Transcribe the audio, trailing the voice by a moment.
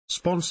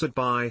Sponsored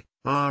by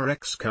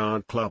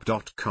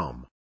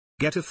rxcardclub.com.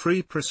 Get a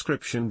free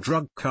prescription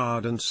drug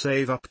card and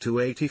save up to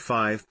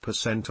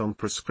 85% on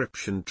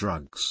prescription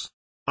drugs.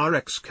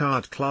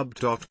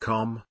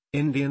 rxcardclub.com.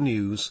 India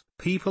News.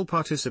 People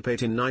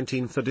participate in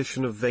 19th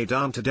edition of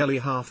Vedanta Delhi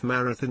Half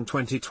Marathon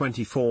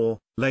 2024,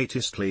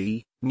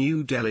 latestly,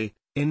 New Delhi,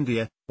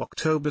 India,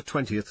 October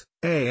 20,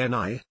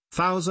 ANI.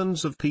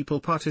 Thousands of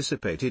people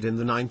participated in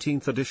the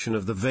 19th edition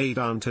of the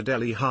Vedanta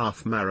Delhi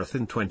Half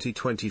Marathon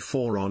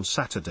 2024 on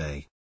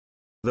Saturday.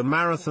 The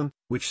marathon,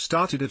 which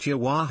started at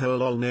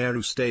Jawaharlal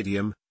Nehru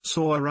Stadium,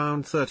 saw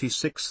around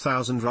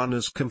 36,000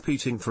 runners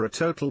competing for a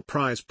total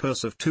prize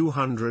purse of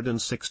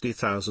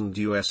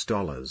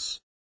 $260,000.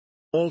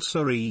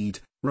 Also read,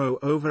 row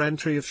over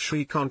entry of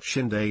Shrikant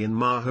Shinde in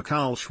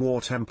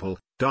Mahakaleshwar temple,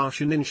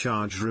 Darshan in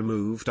charge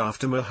removed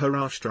after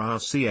Maharashtra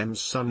CM's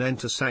son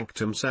enter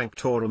Sanctum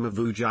Sanctorum of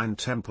Ujjain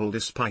temple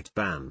despite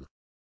ban.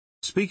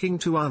 Speaking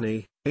to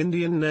ANI,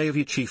 Indian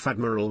Navy Chief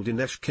Admiral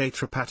Dinesh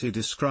Tripathi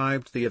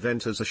described the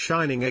event as a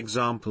shining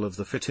example of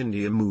the Fit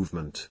India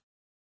movement.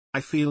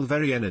 I feel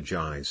very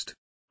energized.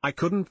 I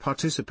couldn't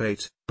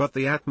participate, but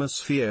the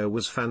atmosphere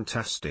was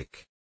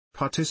fantastic.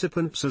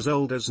 Participants as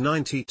old as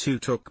 92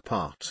 took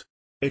part.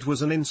 It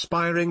was an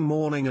inspiring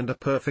morning and a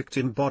perfect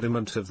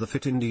embodiment of the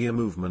Fit India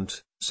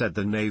movement, said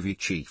the Navy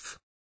Chief.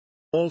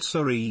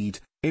 Also read,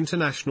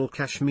 International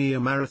Kashmir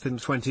Marathon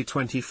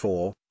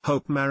 2024,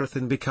 Hope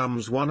Marathon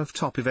becomes one of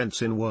top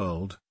events in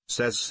world,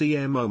 says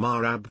CM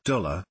Omar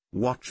Abdullah,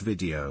 watch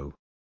video.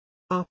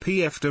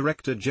 RPF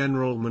Director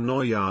General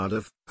Manoj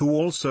Yadav, who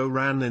also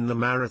ran in the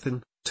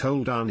marathon,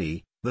 told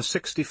ANI, the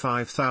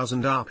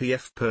 65,000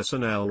 RPF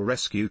personnel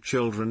rescue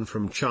children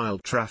from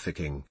child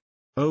trafficking.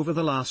 Over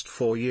the last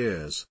 4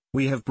 years,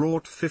 we have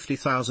brought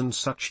 50,000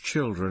 such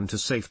children to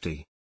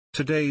safety.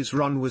 Today's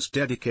run was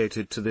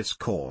dedicated to this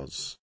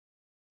cause.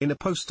 In a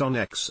post on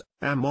X,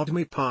 Aam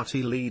Aadmi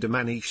Party leader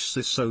Manish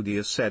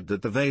Sisodia said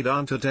that the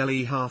Vedanta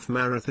Delhi Half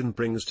Marathon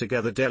brings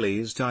together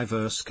Delhi's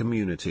diverse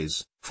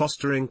communities,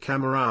 fostering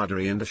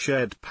camaraderie and a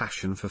shared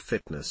passion for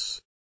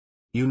fitness.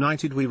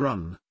 United we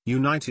run,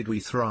 united we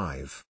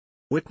thrive.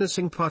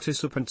 Witnessing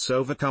participants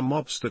overcome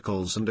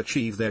obstacles and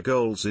achieve their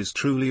goals is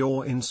truly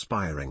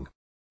awe-inspiring.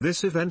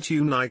 This event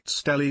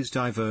unites Delhi's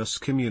diverse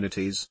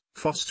communities,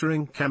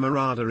 fostering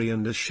camaraderie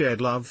and a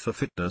shared love for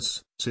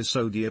fitness,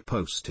 Sisodia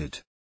posted.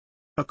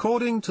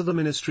 According to the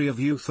Ministry of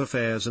Youth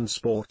Affairs and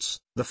Sports,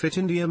 the Fit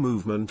India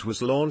movement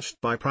was launched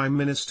by Prime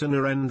Minister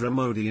Narendra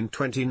Modi in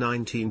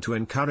 2019 to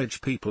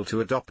encourage people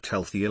to adopt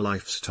healthier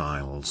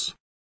lifestyles.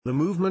 The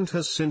movement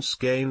has since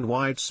gained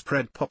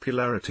widespread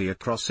popularity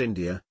across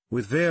India,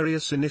 with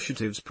various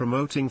initiatives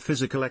promoting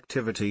physical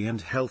activity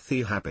and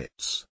healthy habits.